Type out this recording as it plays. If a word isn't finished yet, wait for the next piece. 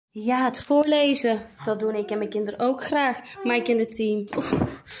Ja, het voorlezen. Dat doen ik en mijn kinderen ook graag. Mijn kinderteam.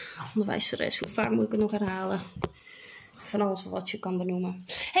 Onderwijsstress. Hoe vaak moet ik het nog herhalen? Van alles wat je kan benoemen.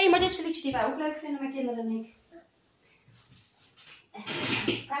 Hé, maar dit is een liedje die wij ook leuk vinden, mijn kinderen en ik.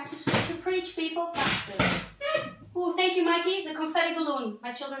 Practice what you preach, people. Practice. Oh, thank you, Mikey. The confetti balloon.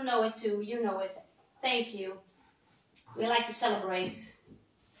 My children know it too. You know it. Thank you. We like to celebrate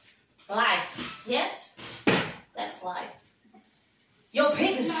life. Yes? That's life. Your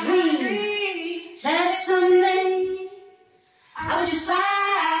biggest dream. That someday I would just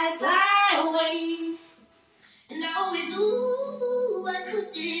fly away. And I always knew I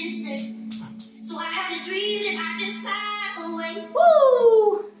couldn't stay. So I had a dream that I just fly away.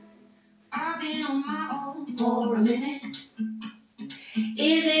 Woo! I've been on my own for a minute.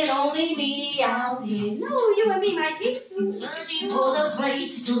 Is it only me out here? No, you and me, Mikey. Searching for the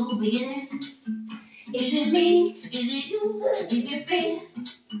place to begin. Is it me? Is it you? Is it me?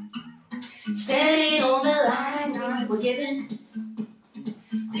 Standing on the line I was given.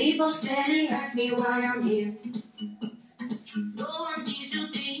 People standing ask me why I'm here. No one seems to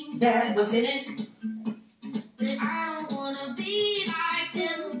think that we're fitting. But I don't wanna be like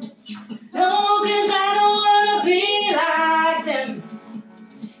them. No, 'cause I don't wanna be like them.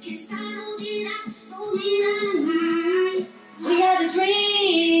 'Cause I know that We had a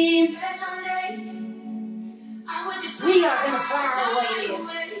dream. that someday I would just We are gonna fly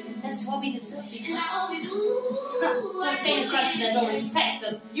away. That's what we deserve. And I always knew. Don't stay in touch with that. Don't respect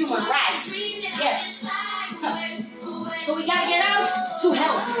the human rights. Yes. So we gotta get out to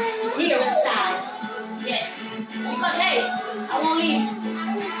help here inside. Yes. Because hey, I won't leave.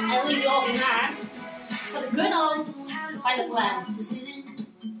 I'll leave you all behind. For the good old final plan.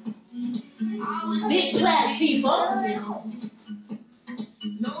 Big plans, people.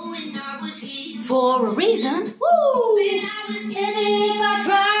 Knowing I was here. For a reason. Woo! And if I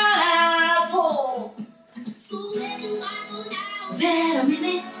try to fall, So where do I go now? that a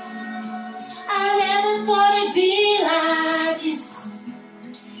minute, I never thought it'd be like this.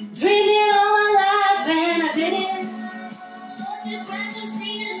 Dreamed it all my life and I did it. But the grass was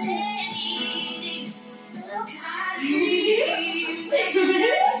greener than days. 'Cause I had a dream.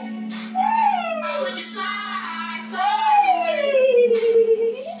 I would just fly away.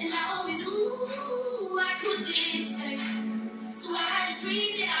 And I always knew I couldn't stay. So I had a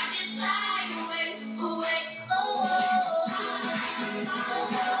dream that I just fly away, away,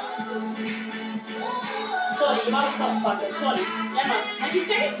 Sorry, je mag het vastpakken. Sorry. Ja, maar. Heb je het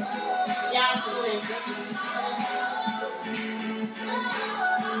gekeken? Ja, goed.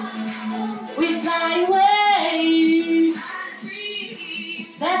 We fly away.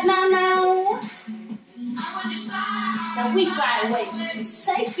 That's not now. Now we fly away. We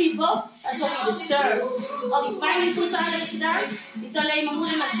save people. That's what we deserve. Al die pijnlijke aan heb gedaan. Niet alleen mijn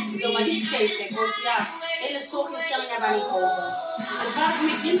moeder maar ziekte wil, maar niet vergeten ik. Want ja, hele zorginstellingen hebben wij niet geholpen. En de vraag van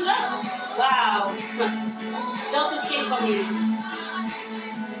mijn kinderen? Wauw. Dat is geen familie.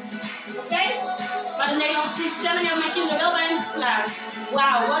 Oké? Maar de Nederlandse instellingen hebben mijn kinderen wel bij hen geplaatst.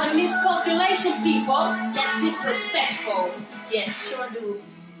 Wow, what a miscalculation, people. That's disrespectful. Yes, sure do.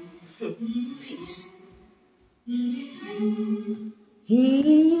 Peace.